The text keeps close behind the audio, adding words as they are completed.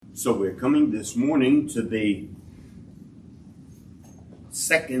So we're coming this morning to the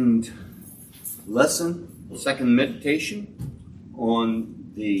second lesson, second meditation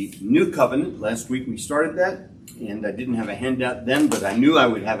on the New Covenant. Last week we started that, and I didn't have a handout then, but I knew I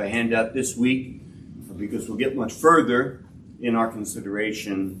would have a handout this week because we'll get much further in our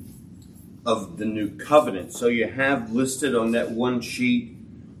consideration of the New Covenant. So you have listed on that one sheet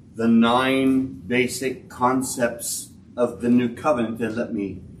the 9 basic concepts of the New Covenant, and let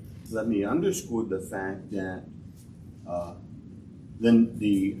me underscore the fact that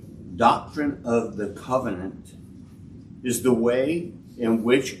the doctrine of the covenant is the way in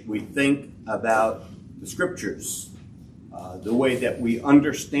which we think about the Scriptures, the way that we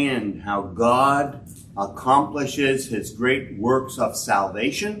understand how God accomplishes His great works of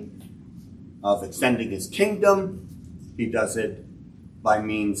salvation, of extending His kingdom. He does it by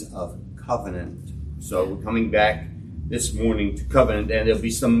means of covenant. So we're coming back this morning to covenant, and there'll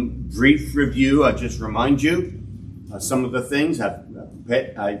be some brief review. I'll just remind you some of the things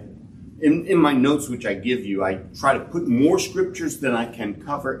in my notes which I give you. I try to put more scriptures than I can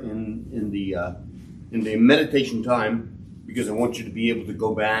cover in the meditation time, because I want you to be able to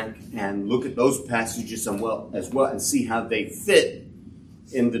go back and look at those passages as well and see how they fit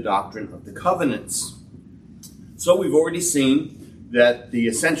in the doctrine of the covenants. So we've already seen that the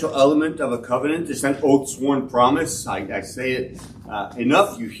essential element of a covenant is an oath sworn promise. I say it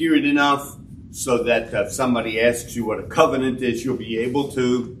enough, you hear it enough, so that if somebody asks you what a covenant is, you'll be able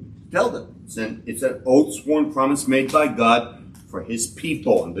to tell them. It's an oath sworn promise made by God for His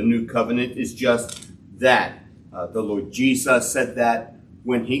people. And the New Covenant is just that. The Lord Jesus said that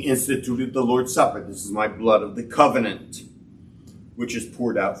when He instituted the Lord's Supper. This is my blood of the covenant, which is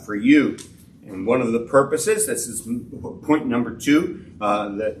poured out for you. And one of the purposes, this is point number 2,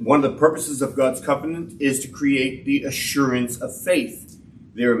 that one of the purposes of God's covenant is to create the assurance of faith.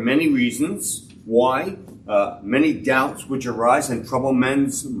 There are many reasons why, many doubts which arise and trouble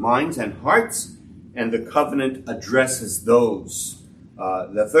men's minds and hearts, and the covenant addresses those.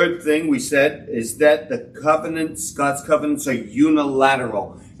 The third thing we said is that God's covenants are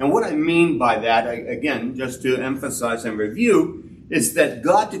unilateral. And what I mean by that, again, just to emphasize and review, is that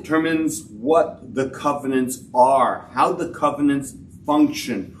God determines what the covenants are, how the covenants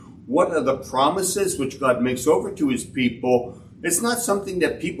function, what are the promises which God makes over to His people. It's not something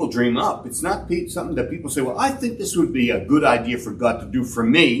that people dream up. It's not something that people say, well, I think this would be a good idea for God to do for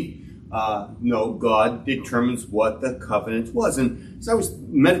me. No, God determines what the covenant was. And as I was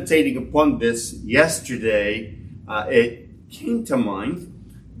meditating upon this yesterday, it came to mind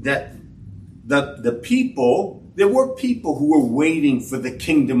that there were people who were waiting for the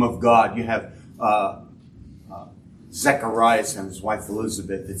kingdom of God. You have Zacharias and his wife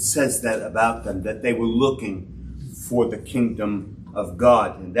Elizabeth. It says that about them, that they were looking for the kingdom of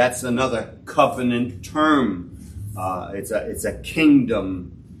God. And that's another covenant term. It's a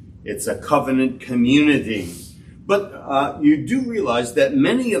kingdom. It's a covenant community. But you do realize that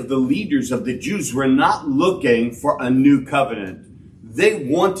many of the leaders of the Jews were not looking for a new covenant. They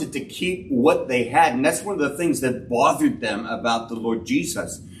wanted to keep what they had, and that's one of the things that bothered them about the Lord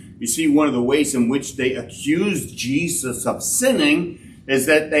Jesus. You see, one of the ways in which they accused Jesus of sinning is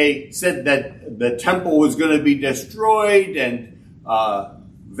that they said that the temple was going to be destroyed, and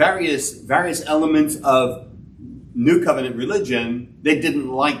various elements of New Covenant religion they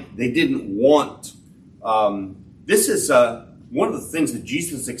didn't want. This is one of the things that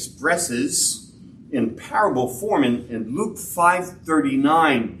Jesus expresses in parable form in Luke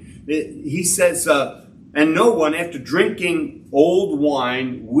 5:39. He says, and no one after drinking old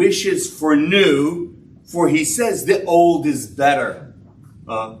wine wishes for new, for he says the old is better.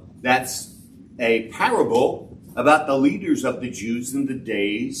 That's a parable about the leaders of the Jews in the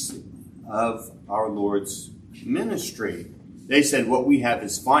days of our Lord's ministry. They said what we have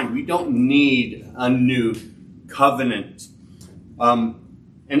is fine. We don't need a new covenant. And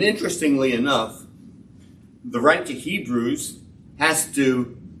interestingly enough, the writer to Hebrews has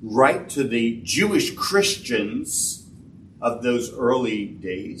to write to the Jewish Christians of those early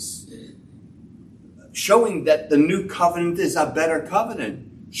days, showing that the new covenant is a better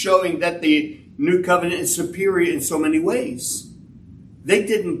covenant, showing that the new covenant is superior in so many ways. They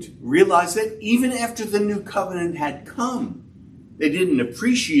didn't realize it even after the new covenant had come. They didn't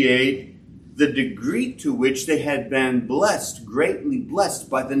appreciate the degree to which they had been blessed, greatly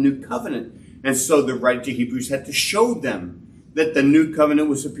blessed by the new covenant. And so the writer to Hebrews had to show them that the new covenant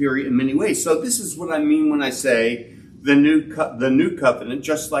was superior in many ways. So this is what I mean when I say the new covenant,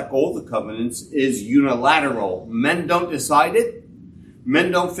 just like all the covenants, is unilateral. Men don't decide it. Men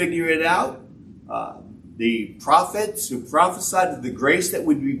don't figure it out. the prophets who prophesied of the grace that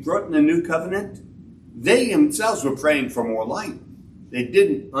would be brought in the new covenant, they themselves were praying for more light. They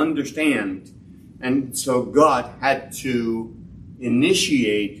didn't understand. And so God had to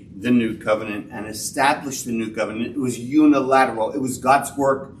initiate the new covenant and establish the new covenant. It was unilateral. It was God's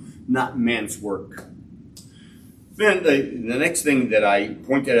work, not man's work. Then the next thing that I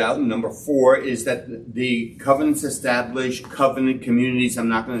pointed out, number 4, is that the covenants establish covenant communities. I'm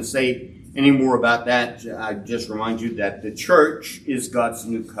not going to say any more about that. I just remind you that the church is God's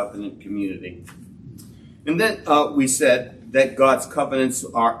new covenant community. And then we said that God's covenants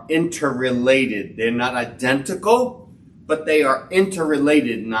are interrelated. They're not identical, but they are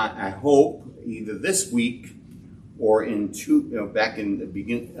interrelated. And I hope either this week or back in the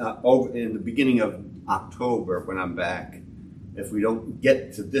beginning of October when I'm back, if we don't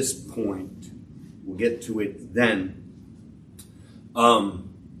get to this point, we'll get to it then.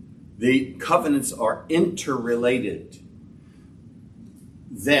 The covenants are interrelated.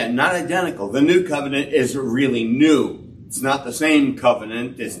 They're not identical. The new covenant is really new. It's not the same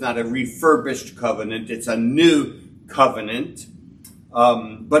covenant. It's not a refurbished covenant. It's a new covenant.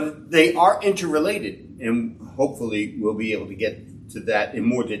 But they are interrelated. And hopefully we'll be able to get to that in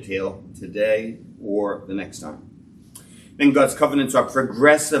more detail today or the next time. Then God's covenants are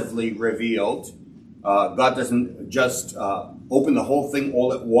progressively revealed. God doesn't just open the whole thing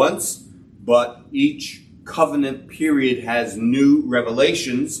all at once, but each covenant period has new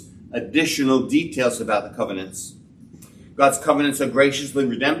revelations, additional details about the covenants. God's covenants are graciously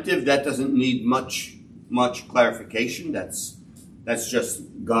redemptive. That doesn't need much clarification. That's just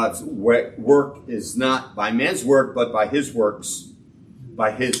God's work is not by man's work, but by his works,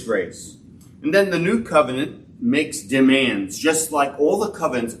 by his grace. And then the new covenant makes demands, just like all the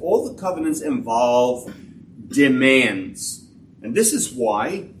covenants. All the covenants involve demands. And this is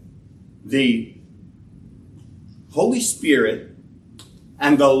why the Holy Spirit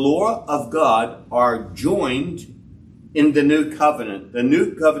and the law of God are joined in the new covenant. The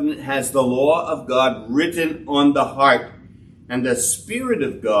new covenant has the law of God written on the heart. And the Spirit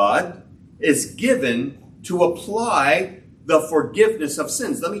of God is given to apply the forgiveness of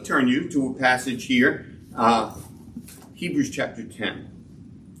sins. Let me turn you to a passage here, Hebrews chapter 10.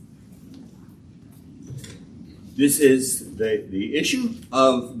 This is the issue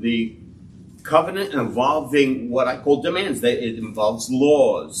of the covenant involving what I call demands. It involves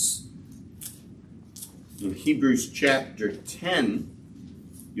laws. In Hebrews chapter 10,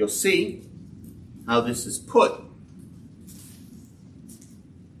 you'll see how this is put.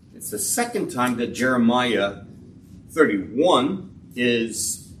 It's the second time that Jeremiah 31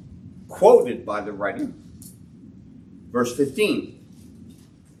 is quoted by the writer. Verse 15.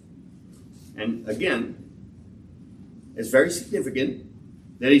 And again, it's very significant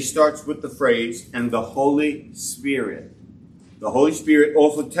that he starts with the phrase, and the Holy Spirit. The Holy Spirit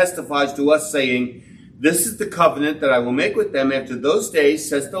also testifies to us, saying, this is the covenant that I will make with them after those days,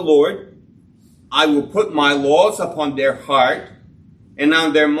 says the Lord. I will put my laws upon their heart, and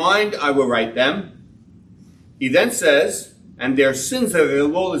on their mind I will write them. He then says, and their sins and their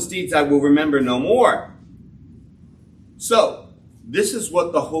lawless deeds I will remember no more. So, this is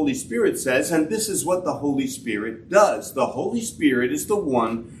what the Holy Spirit says, and this is what the Holy Spirit does. The Holy Spirit is the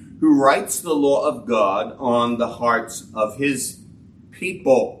one who writes the law of God on the hearts of his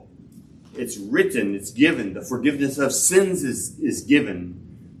people. It's written, it's given. The forgiveness of sins is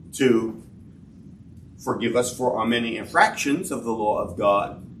given to forgive us for our many infractions of the law of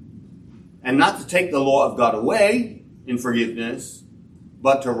God. And not to take the law of God away in forgiveness,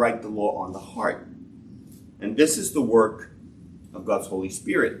 but to write the law on the heart. And this is the work of God's Holy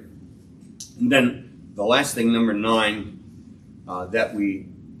Spirit. And then the last thing, number 9, that we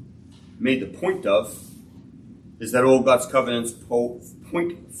made the point of, is that all God's covenants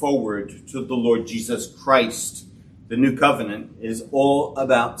point forward to the Lord Jesus Christ. The new covenant is all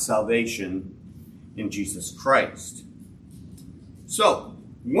about salvation in Jesus Christ. So,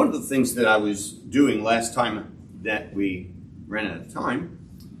 one of the things that I was doing last time that we ran out of time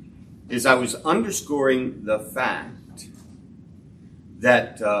is I was underscoring the fact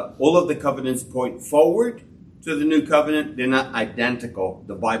that all of the covenants point forward to the new covenant. They're not identical.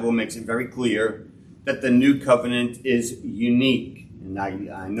 The Bible makes it very clear that the new covenant is unique. And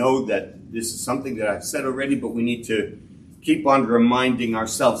I know that this is something that I've said already, but we need to keep on reminding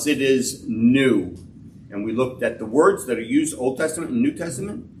ourselves. It is new. And we looked at the words that are used, Old Testament and New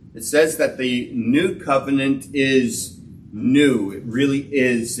Testament. It says that the new covenant is new. It really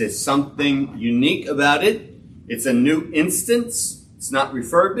is. There's something unique about it. It's a new instance. It's not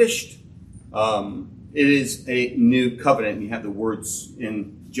refurbished. It is a new covenant. You have the words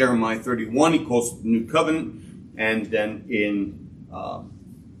in Jeremiah 31, he calls it the new covenant. And then in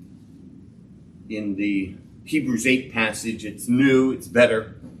the Hebrews 8 passage, it's new, it's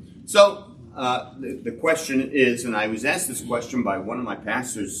better. So the question is, and I was asked this question by one of my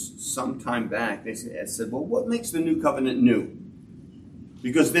pastors some time back. They said, well, what makes the new covenant new?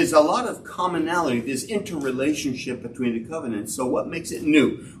 Because there's a lot of commonality, there's interrelationship between the covenants. So what makes it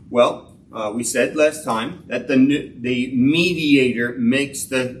new? Well, we said last time that the mediator makes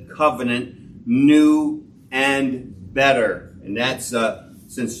the covenant new and better. And that's,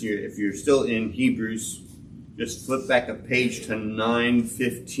 if you're still in Hebrews, just flip back a page to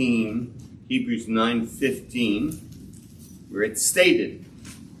 9:15, Hebrews 9:15, where it's stated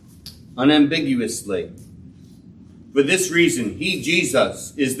unambiguously, for this reason, he,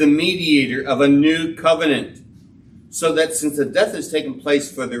 Jesus, is the mediator of a new covenant, so that since a death has taken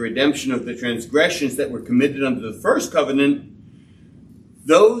place for the redemption of the transgressions that were committed under the first covenant,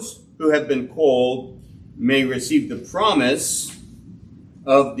 those who have been called may receive the promise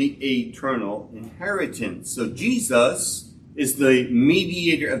of the eternal inheritance. So Jesus is the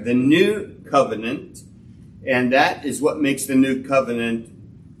mediator of the new covenant, and that is what makes the new covenant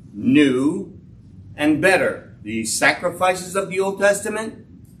new and better. The sacrifices of the Old Testament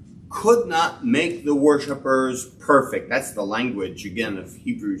could not make the worshipers perfect. That's the language, again, of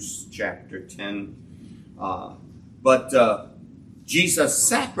Hebrews chapter 10. But Jesus'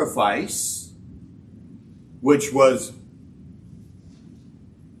 sacrifice, which was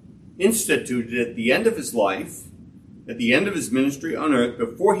instituted at the end of his life, at the end of his ministry on earth,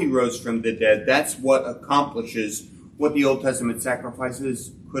 before he rose from the dead, that's what accomplishes what the Old Testament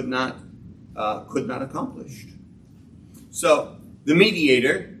sacrifices could not accomplish. So the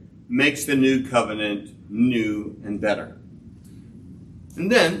mediator makes the new covenant new and better.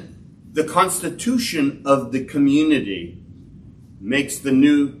 And then the constitution of the community makes the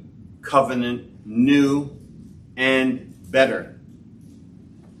new covenant new and better.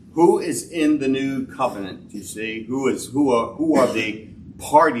 Who is in the new covenant? You see, who are the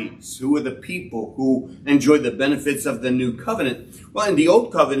parties? Who are the people who enjoy the benefits of the new covenant? Well, in the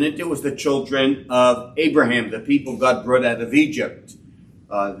old covenant, it was the children of Abraham, the people God brought out of Egypt.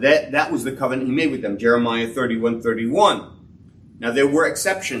 That was the covenant he made with them, Jeremiah 31:31. Now, there were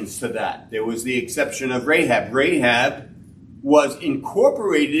exceptions to that. There was the exception of Rahab. Rahab was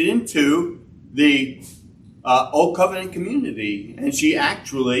incorporated into the Old Covenant community. And she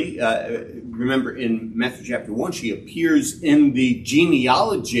actually, remember in Matthew chapter 1, she appears in the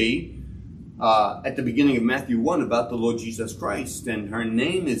genealogy at the beginning of Matthew 1 about the Lord Jesus Christ. And her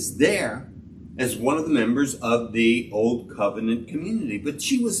name is there as one of the members of the Old Covenant community. But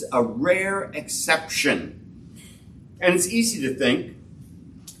she was a rare exception. And it's easy to think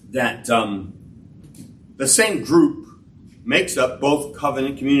that the same group makes up both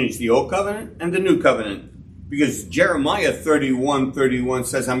covenant communities, the Old Covenant and the New Covenant. Because Jeremiah 31:31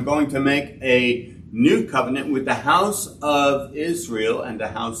 says, I'm going to make a new covenant with the house of Israel and the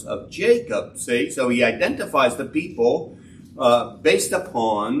house of Jacob. See, so he identifies the people based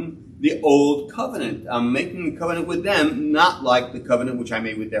upon the Old Covenant. I'm making a covenant with them, not like the covenant which I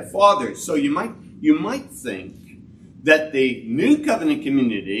made with their fathers. So you might think that the New Covenant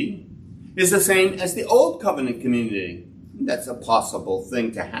community is the same as the Old Covenant community. That's a possible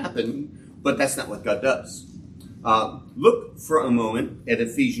thing to happen, but that's not what God does. Look for a moment at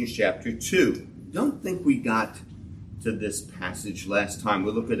Ephesians chapter 2. Don't think we got to this passage last time.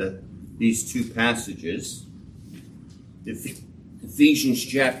 We'll look at these two passages. Ephesians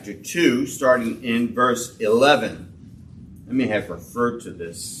chapter 2, starting in verse 11. I may have referred to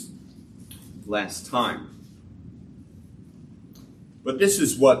this last time. But this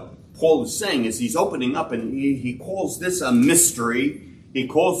is what Paul is saying as he's opening up, and he calls this a mystery. He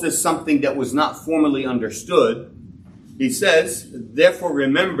calls this something that was not formally understood. He says, therefore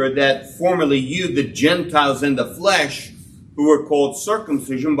remember that formerly you, the Gentiles in the flesh, who were called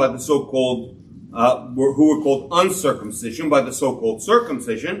circumcision by the so-called, who were called uncircumcision by the so-called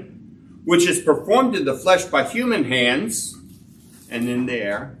circumcision, which is performed in the flesh by human hands. And in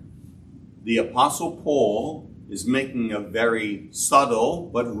there, the Apostle Paul is making a very subtle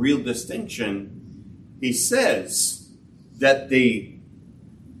but real distinction. He says that the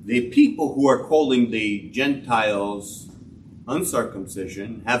people who are calling the Gentiles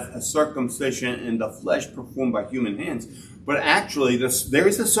uncircumcision have a circumcision in the flesh performed by human hands. But actually, there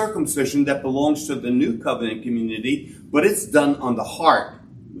is a circumcision that belongs to the New Covenant community, but it's done on the heart.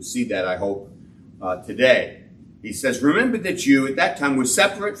 We'll see that, I hope, today. He says, remember that you at that time were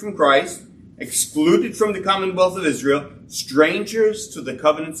separate from Christ, excluded from the commonwealth of Israel, strangers to the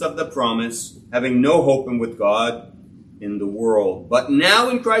covenants of the promise, having no hope in with God, in the world. But now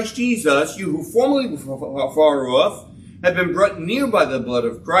in Christ Jesus, you who formerly were far off have been brought near by the blood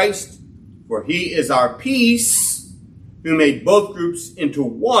of Christ, for he is our peace, who made both groups into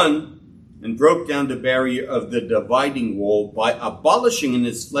one and broke down the barrier of the dividing wall by abolishing in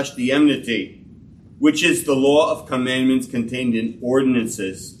his flesh the enmity, which is the law of commandments contained in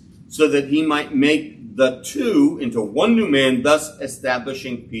ordinances, so that he might make the two into one new man, thus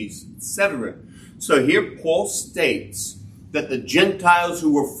establishing peace, etc. So here Paul states that the Gentiles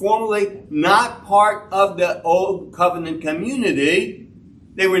who were formerly not part of the old covenant community,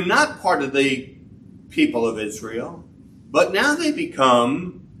 they were not part of the people of Israel, but now they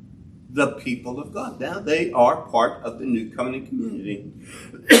become the people of God. Now they are part of the new covenant community.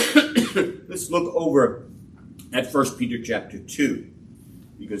 Let's look over at 1 Peter chapter 2,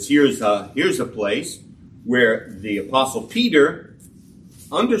 because here's a place where the Apostle Peter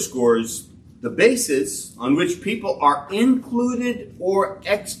underscores the basis on which people are included or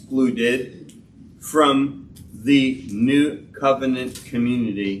excluded from the new covenant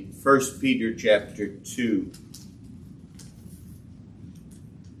community. 1 Peter chapter 2.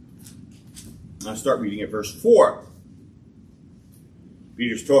 I'll start reading at verse 4.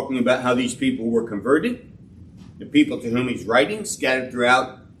 Peter's talking about how these people were converted. The people to whom he's writing scattered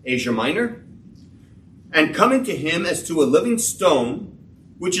throughout Asia Minor, and coming to him as to a living stone,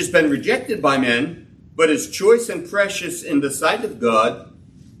 which has been rejected by men, but is choice and precious in the sight of God,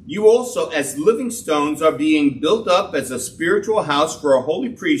 you also as living stones are being built up as a spiritual house for a holy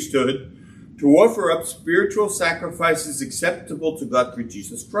priesthood, to offer up spiritual sacrifices acceptable to God through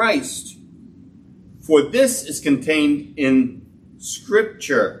Jesus Christ. For this is contained in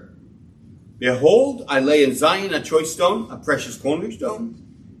Scripture. Behold, I lay in Zion a choice stone, a precious cornerstone,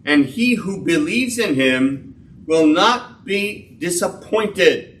 and he who believes in him will not be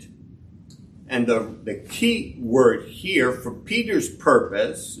disappointed. And the key word here for Peter's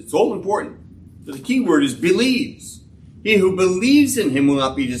purpose, it's all important, but the key word is believes. He who believes in him will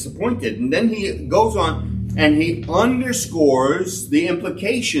not be disappointed. And then he goes on and he underscores the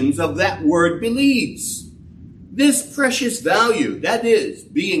implications of that word believes. This precious value, that is,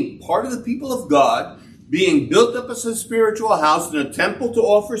 being part of the people of God, being built up as a spiritual house and a temple to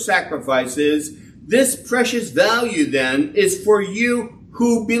offer sacrifices, this precious value then is for you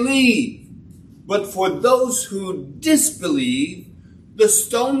who believe. But for those who disbelieve, the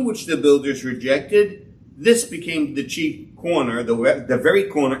stone which the builders rejected, this became the chief corner, the very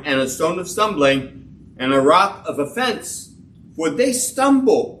corner, and a stone of stumbling, and a rock of offense. For they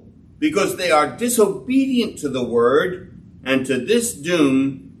stumble, because they are disobedient to the word, and to this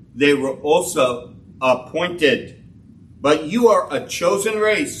doom they were also appointed. But you are a chosen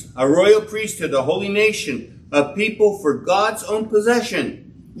race, a royal priesthood, a holy nation, a people for God's own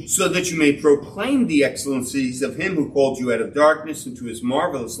possession, so that you may proclaim the excellencies of him who called you out of darkness into his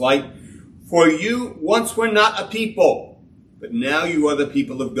marvelous light. For you once were not a people, but now you are the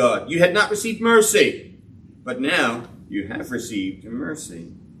people of God. You had not received mercy, but now you have received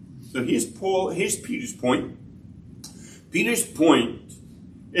mercy. So here's Peter's point. Peter's point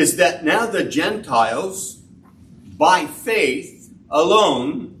is that now the Gentiles, by faith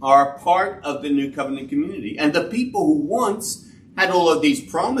alone, are part of the new covenant community. And the people who once had all of these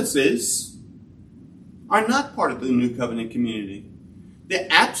promises are not part of the new covenant community.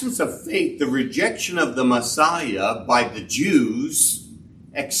 The absence of faith, the rejection of the Messiah by the Jews,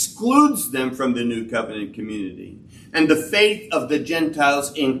 excludes them from the new covenant community. And the faith of the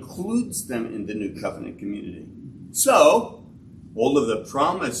Gentiles includes them in the new covenant community. So, all of the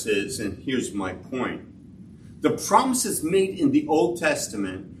promises, and here's my point, the promises made in the Old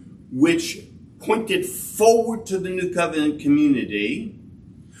Testament, which pointed forward to the new covenant community,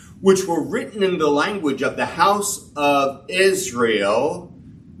 which were written in the language of the house of Israel,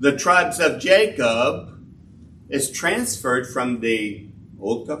 the tribes of Jacob, is transferred from the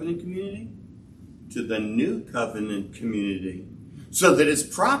Old Covenant community to the New Covenant community. So that it's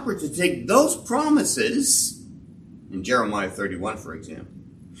proper to take those promises, in Jeremiah 31, for example,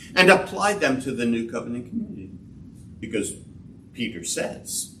 and apply them to the New Covenant community. Because Peter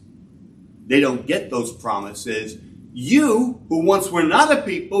says, they don't get those promises. You, who once were not a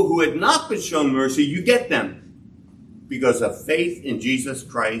people, who had not been shown mercy, you get them because of faith in Jesus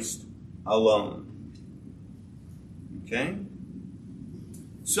Christ alone. Okay?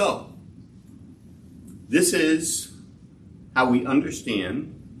 So, this is how we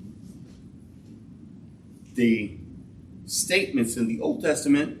understand the statements in the Old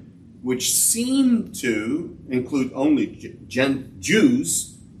Testament which seem to include only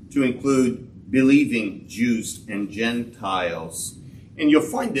Jews, to include believing Jews and Gentiles. And you'll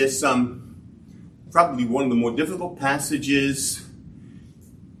find this probably one of the more difficult passages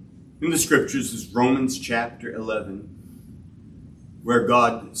in the scriptures is Romans chapter 11, where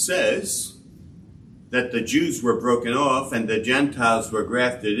God says that the Jews were broken off and the Gentiles were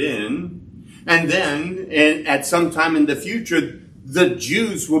grafted in, and then at some time in the future, the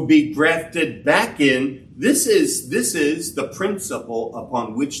Jews will be grafted back in. This is the principle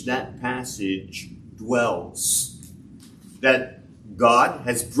upon which that passage dwells. That God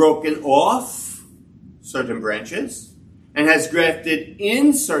has broken off certain branches and has grafted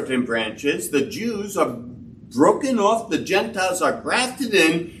in certain branches. The Jews are broken off, the Gentiles are grafted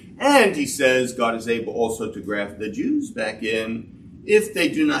in, and he says God is able also to graft the Jews back in if they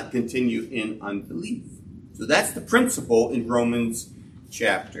do not continue in unbelief. So that's the principle in Romans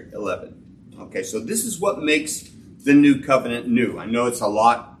chapter 11. Okay, so this is what makes the new covenant new. I know it's a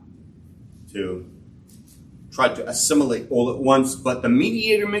lot to try to assimilate all at once, but the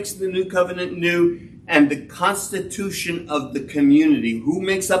mediator makes the new covenant new, and the constitution of the community, who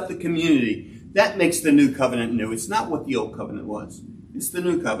makes up the community, that makes the new covenant new. It's not what the old covenant was. It's the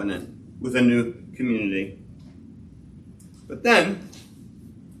new covenant with a new community. But then,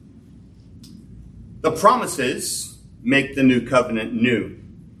 the promises make the new covenant new.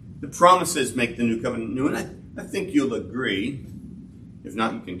 The promises make the new covenant new, and I think you'll agree. If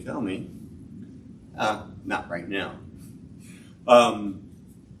not, you can tell me. Not right now.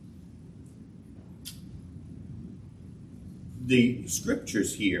 The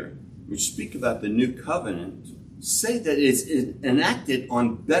scriptures here, which speak about the new covenant, say that it's enacted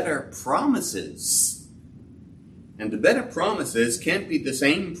on better promises. And the better promises can't be the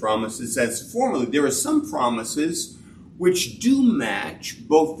same promises as formerly. There are some promises which do match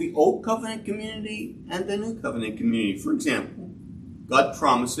both the Old Covenant community and the New Covenant community. For example, God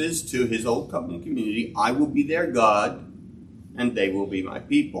promises to his Old Covenant community, I will be their God, and they will be my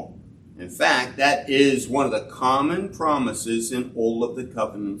people. In fact, that is one of the common promises in all of the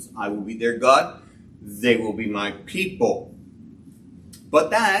covenants. I will be their God, they will be my people.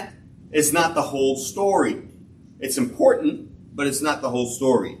 But that is not the whole story. It's important, but it's not the whole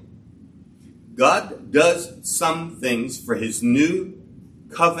story. God does some things for his new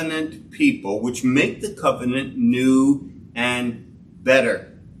covenant people, which make the covenant new and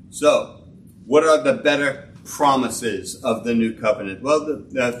better. So, what are the better promises of the new covenant? Well,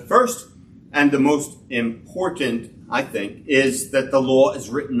 the first and the most important, I think, is that the law is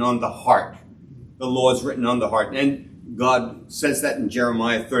written on the heart. The law is written on the heart. And God says that in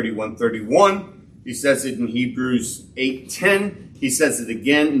Jeremiah 31:31. He says it in Hebrews 8:10. He says it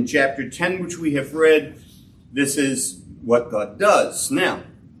again in chapter 10, which we have read. This is what God does. Now,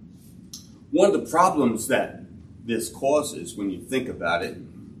 one of the problems that this causes, when you think about it,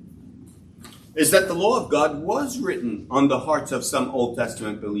 is that the law of God was written on the hearts of some Old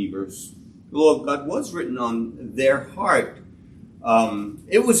Testament believers. The law of God was written on their heart.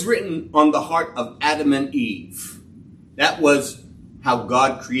 It was written on the heart of Adam and Eve. That was how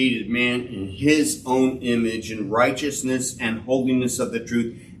God created man in his own image in righteousness and holiness of the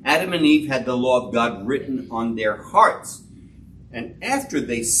truth. Adam and Eve had the law of God written on their hearts. And after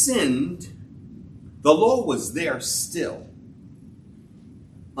they sinned, the law was there still.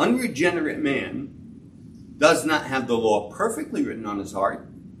 Unregenerate man does not have the law perfectly written on his heart.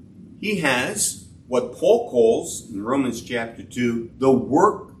 He has what Paul calls, in Romans chapter 2, the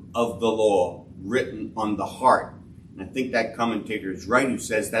work of the law written on the heart. And I think that commentator is right who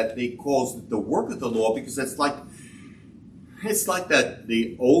says that he calls it the work of the law because it's like that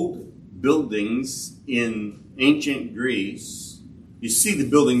the old buildings in ancient Greece. You see the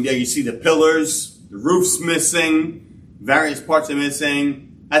building there, you see the pillars, the roof's missing, various parts are missing.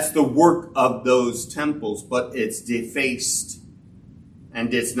 That's the work of those temples, but it's defaced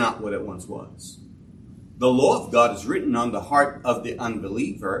and it's not what it once was. The law of God is written on the heart of the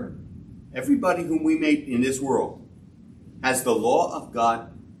unbeliever. Everybody whom we meet in this world has the law of God,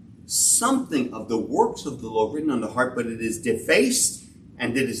 something of the works of the law written on the heart, but it is defaced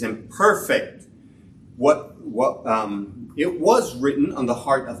and it is imperfect. It was written on the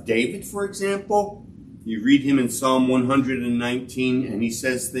heart of David, for example. You read him in Psalm 119, and he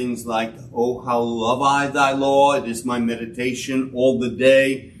says things like, "Oh, how love I thy law, it is my meditation all the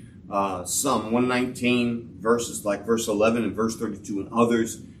day." Psalm 119, verses like verse 11 and verse 32 and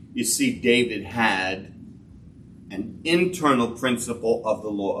others, you see David had an internal principle of the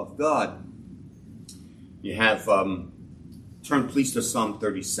law of God. You have, turn please to Psalm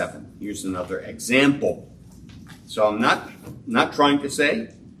 37. Here's another example. So I'm not trying to say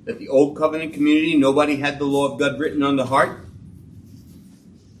that the Old Covenant community, nobody had the law of God written on the heart.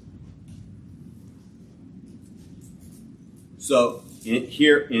 So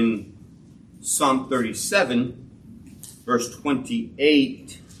here in Psalm 37, verse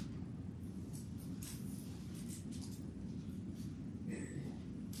 28.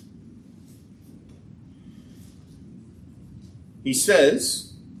 He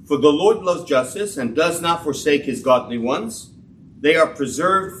says, "For the Lord loves justice and does not forsake his godly ones. They are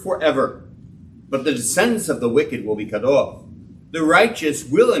preserved forever, but the descendants of the wicked will be cut off. The righteous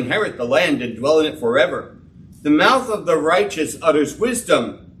will inherit the land and dwell in it forever. The mouth of the righteous utters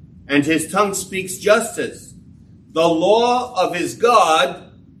wisdom, and his tongue speaks justice. The law of his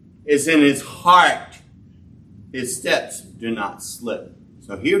God is in his heart. His steps do not slip."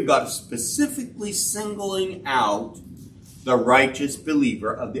 So here God is specifically singling out the righteous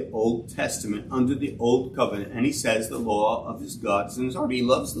believer of the Old Testament under the Old Covenant. And he says the law of his God is in his heart. He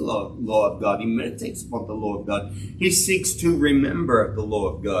loves the law of God. He meditates upon the law of God. He seeks to remember the law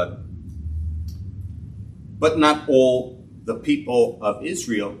of God. But not all the people of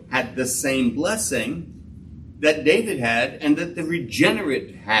Israel had the same blessing that David had and that the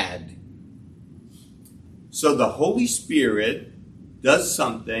regenerate had. So the Holy Spirit does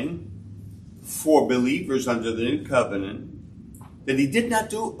something for believers under the New Covenant that he did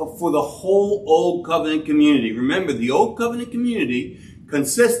not do for the whole Old Covenant community. Remember, the Old Covenant community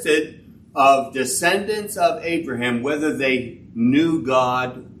consisted of descendants of Abraham, whether they knew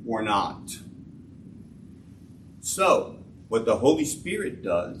God or not. So, what the Holy Spirit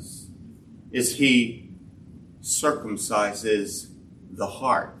does is he circumcises the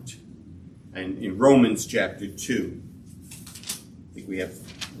heart. And in Romans chapter 2, I think we have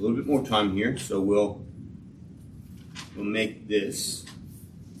a little bit more time here, so we'll make this.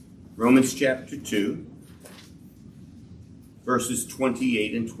 Romans chapter 2, verses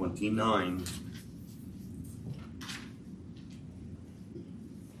 28 and 29.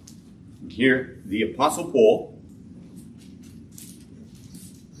 Here, the Apostle Paul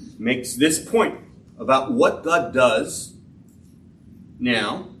makes this point about what God does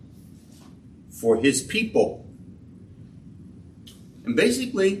now for his people. And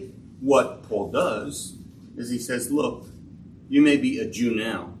basically, what Paul does is he says, look, you may be a Jew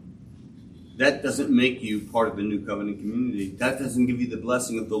now. That doesn't make you part of the New Covenant community. That doesn't give you the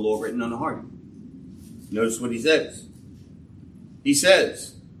blessing of the law written on the heart. Notice what he says. He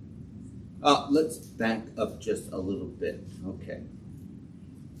says, let's back up just a little bit. Okay.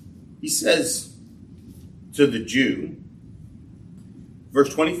 He says to the Jew,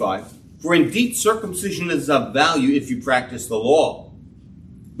 verse 25, "For indeed circumcision is of value if you practice the law.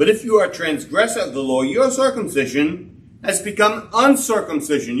 But if you are a transgressor of the law, your circumcision has become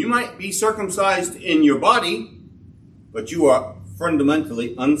uncircumcision." You might be circumcised in your body, but you are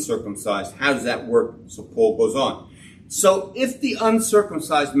fundamentally uncircumcised. How does that work? So Paul goes on. "So if the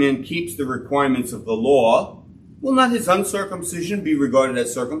uncircumcised man keeps the requirements of the law, will not his uncircumcision be regarded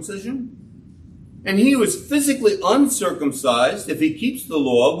as circumcision? And he who is physically uncircumcised, if he keeps the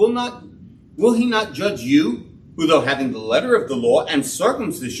law, will he not judge you, who though having the letter of the law and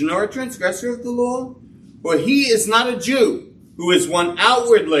circumcision are a transgressor of the law? For he is not a Jew, who is one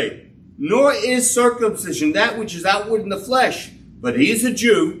outwardly, nor is circumcision that which is outward in the flesh, but he is a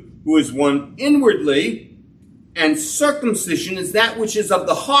Jew, who is one inwardly, and circumcision is that which is of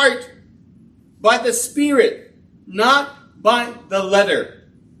the heart, by the Spirit, not by the letter.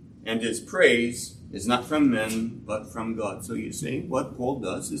 And his praise is not from men, but from God." So you see, what Paul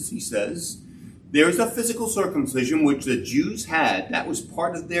does is he says, there is a physical circumcision which the Jews had. That was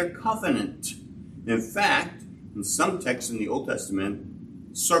part of their covenant. In fact, in some texts in the Old Testament,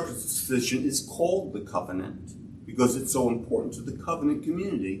 circumcision is called the covenant because it's so important to the covenant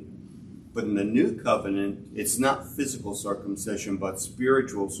community. But in the New Covenant, it's not physical circumcision, but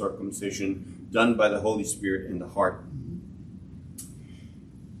spiritual circumcision done by the Holy Spirit in the heart.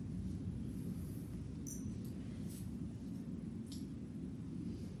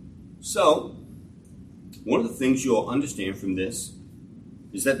 So, one of the things you'll understand from this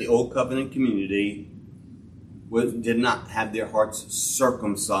is that the Old Covenant community did not have their hearts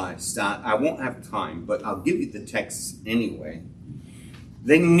circumcised. I won't have time, but I'll give you the texts anyway.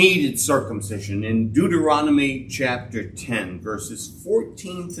 They needed circumcision. In Deuteronomy chapter 10, verses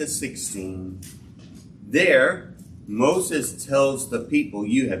 14 to 16, there Moses tells the people,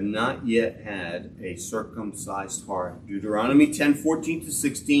 you have not yet had a circumcised heart. Deuteronomy 10, 14 to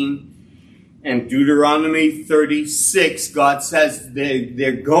 16, and Deuteronomy 36, God says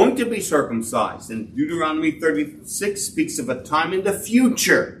they're going to be circumcised. And Deuteronomy 36 speaks of a time in the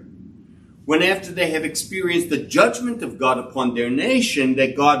future when after they have experienced the judgment of God upon their nation,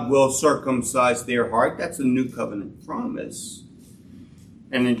 that God will circumcise their heart. That's a new covenant promise.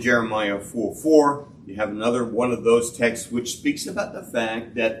 And in Jeremiah 4:4, you have another one of those texts which speaks about the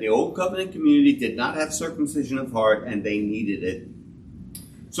fact that the Old Covenant community did not have circumcision of heart and they needed it.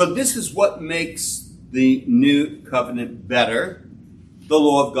 So this is what makes the New Covenant better. The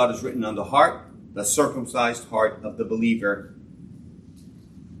law of God is written on the heart, the circumcised heart of the believer.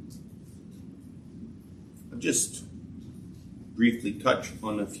 I'll just briefly touch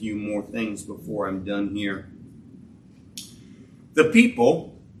on a few more things before I'm done here. The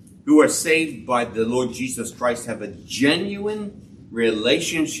people who are saved by the Lord Jesus Christ have a genuine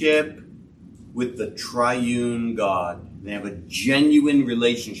relationship with the triune God. They have a genuine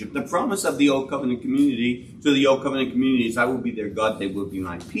relationship. The promise of the Old Covenant community to the Old Covenant community is, I will be their God, they will be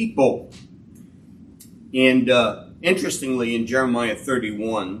my people. And interestingly, in Jeremiah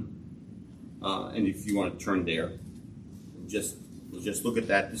 31, and if you want to turn there, we'll just look at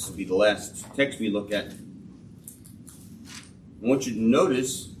that. This will be the last text we look at. I want you to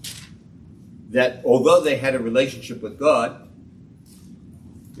notice that although they had a relationship with God,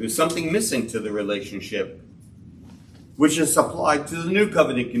 there was something missing to the relationship, which is applied to the New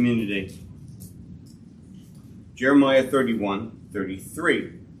Covenant community. Jeremiah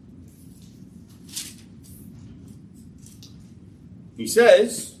 31:33. He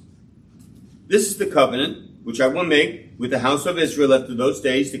says, "This is the covenant which I will make with the house of Israel after those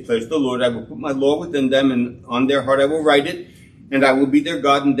days, declares the Lord. I will put my law within them, and on their heart I will write it, and I will be their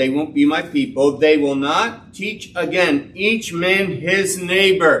God, and they won't be my people. They will not teach again each man his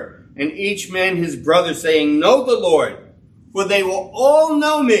neighbor, and each man his brother, saying, Know the Lord, for they will all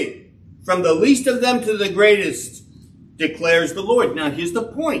know me, from the least of them to the greatest, declares the Lord." Now here's the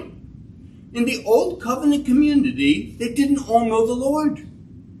point. In the Old Covenant community, they didn't all know the Lord.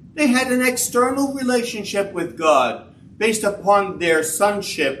 They had an external relationship with God based upon their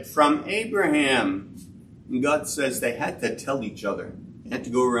sonship from Abraham. And God says they had to tell each other. They had to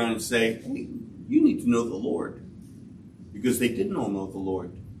go around and say, hey, you need to know the Lord. Because they didn't all know the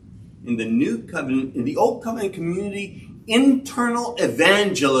Lord. In the New Covenant, in the Old Covenant community, internal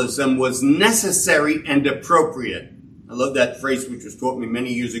evangelism was necessary and appropriate. I love that phrase which was taught me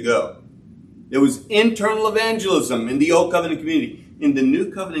many years ago. There was internal evangelism in the Old Covenant community. In the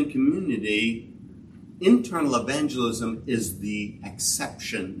New Covenant community, internal evangelism is the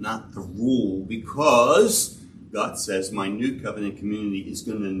exception, not the rule, because God says my New Covenant community is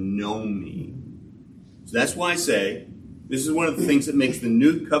going to know me. So that's why I say this is one of the things that makes the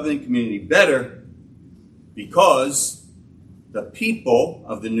New Covenant community better, because the people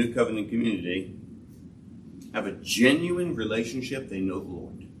of the New Covenant community have a genuine relationship. They know the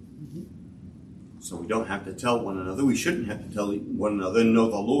Lord. So we don't have to tell one another. We shouldn't have to tell one another, know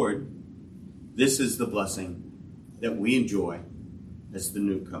the Lord. This is the blessing that we enjoy as the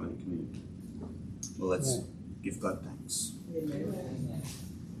New Covenant community. Well, let's give God thanks. Amen.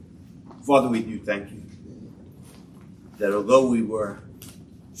 Father, we do thank you that although we were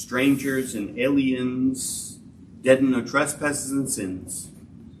strangers and aliens, dead in our trespasses and sins,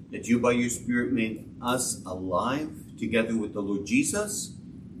 that you by your Spirit made us alive together with the Lord Jesus,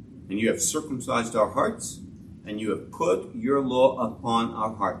 and you have circumcised our hearts, and you have put your law upon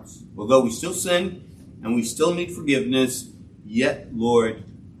our hearts. Although we still sin, and we still need forgiveness, yet, Lord,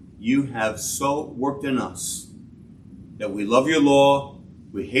 you have so worked in us that we love your law,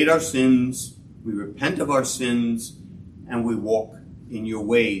 we hate our sins, we repent of our sins, and we walk in your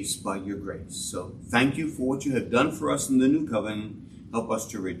ways by your grace. So thank you for what you have done for us in the New Covenant. Help us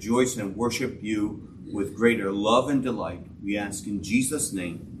to rejoice and worship you with greater love and delight. We ask in Jesus'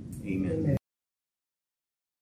 name. Amen.